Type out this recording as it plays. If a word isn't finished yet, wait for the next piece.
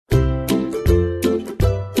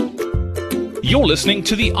You're listening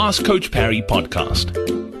to the Ask Coach Parry podcast.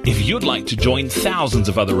 If you'd like to join thousands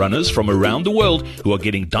of other runners from around the world who are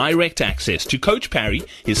getting direct access to Coach Parry,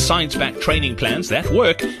 his science-backed training plans that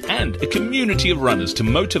work, and a community of runners to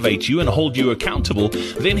motivate you and hold you accountable,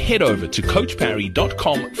 then head over to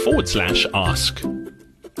coachparry.com/ask.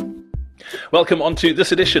 Welcome on to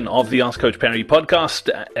this edition of the Ask Coach Parry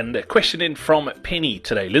podcast, and a question in from Penny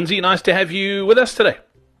today. Lindsay, nice to have you with us today.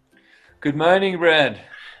 Good morning, Brad.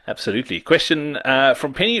 Absolutely. Question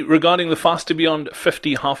from Penny regarding the Faster Beyond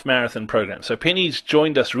 50 half marathon program. So Penny's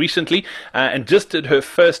joined us recently and just did her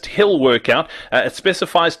first hill workout. It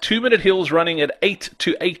specifies 2-minute hills running at 8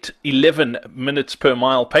 to 8:11 minutes per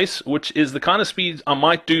mile pace, which is the kind of speed I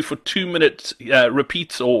might do for 2-minute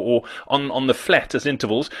repeats or on the flat as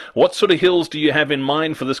intervals. What sort of hills do you have in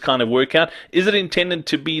mind for this kind of workout? Is it intended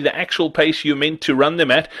to be the actual pace you're meant to run them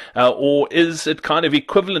at, or is it kind of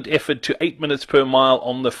equivalent effort to 8 minutes per mile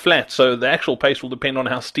on the flat? So the actual pace will depend on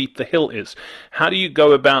how steep the hill is. How do you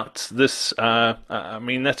go about this? I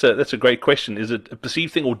mean, that's a great question. Is it a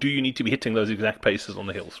perceived thing, or do you need to be hitting those exact paces on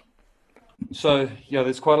the hills? So, yeah,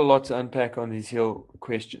 there's quite a lot to unpack on these hill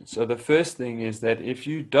questions. So the first thing is that if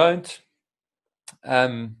you don't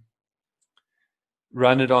run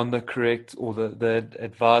it on the correct or the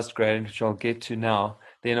advised gradient, which I'll get to now,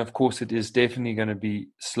 then of course it is definitely going to be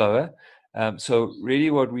slower. So really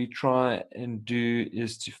what we try and do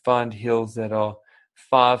is to find hills that are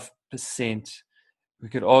 5%. We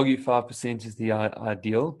could argue 5% is the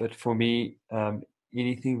ideal, but for me,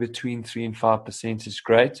 anything between 3 and 5% is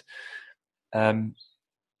great.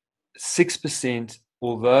 6%,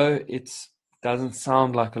 although it doesn't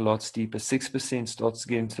sound like a lot steeper, 6% starts to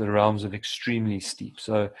get into the realms of extremely steep.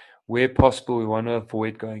 So where possible, we want to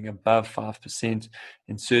avoid going above 5%,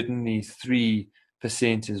 and certainly 3%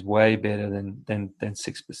 is way better than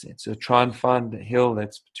 6%. So try and find a hill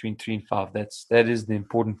that's between 3 and 5. That is the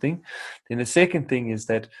important thing. Then the second thing is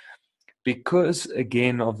that because,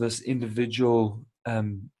 again, of this individual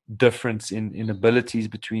difference in abilities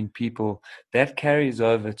between people, that carries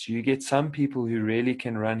over to, you get some people who really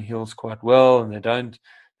can run hills quite well, and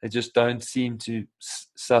they just don't seem to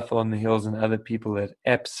suffer on the hills, and other people that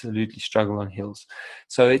absolutely struggle on hills.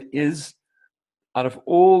 So it is, out of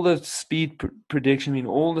all the speed prediction,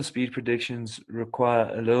 all the speed predictions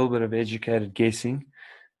require a little bit of educated guessing.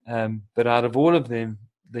 But out of all of them,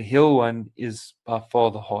 the hill one is by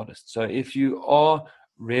far the hardest. So if you are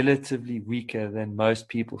relatively weaker than most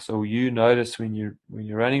people, so you notice when you're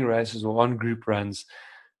running races or on group runs,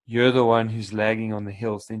 you're the one who's lagging on the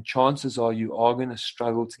hills, then chances are you are going to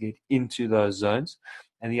struggle to get into those zones.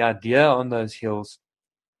 And the idea on those hills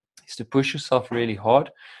is to push yourself really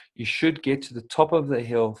hard. You should get to the top of the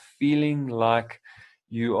hill feeling like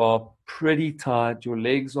you are pretty tired, your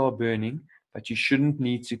legs are burning, but you shouldn't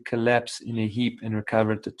need to collapse in a heap and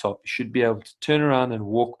recover at the top. You should be able to turn around and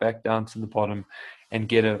walk back down to the bottom and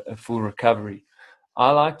get a full recovery.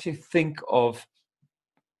 I like to think of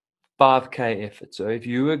 5K effort. So if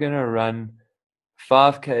you were going to run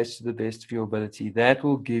 5Ks to the best of your ability, that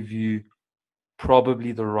will give you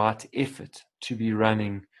probably the right effort to be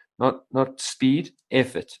running. Not speed,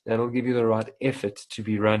 effort. That'll give you the right effort to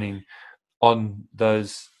be running on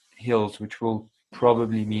those hills, which will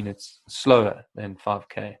probably mean it's slower than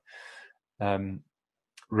 5K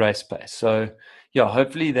race pace. So, yeah,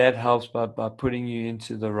 hopefully that helps by putting you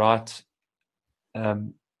into the right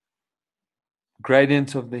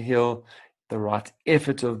gradient of the hill, the right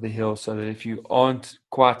effort of the hill, so that if you aren't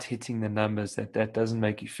quite hitting the numbers, that doesn't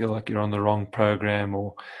make you feel like you're on the wrong program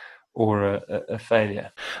or a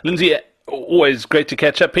failure. Lindsay, always great to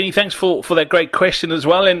catch up. Penny, thanks for that great question as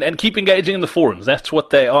well, and keep engaging in the forums. That's what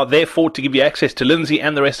they are there for, to give you access to Lindsay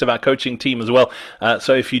and the rest of our coaching team as well.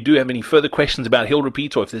 So if you do have any further questions about hill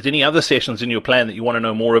repeats, or if there's any other sessions in your plan that you want to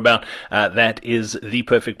know more about, that is the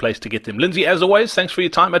perfect place to get them. Lindsay, as always, thanks for your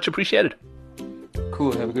time. Much appreciated.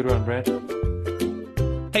 Cool. Have a good one, Brad.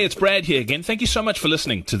 Hey, it's Brad here again. Thank you so much for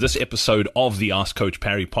listening to this episode of the Ask Coach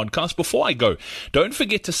Parry podcast. Before I go, don't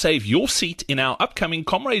forget to save your seat in our upcoming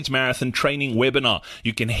Comrades Marathon training webinar.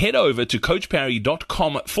 You can head over to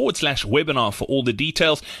coachparry.com/webinar for all the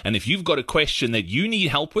details. And if you've got a question that you need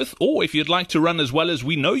help with, or if you'd like to run as well as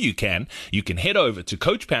we know you can head over to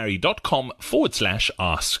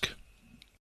coachparry.com/ask.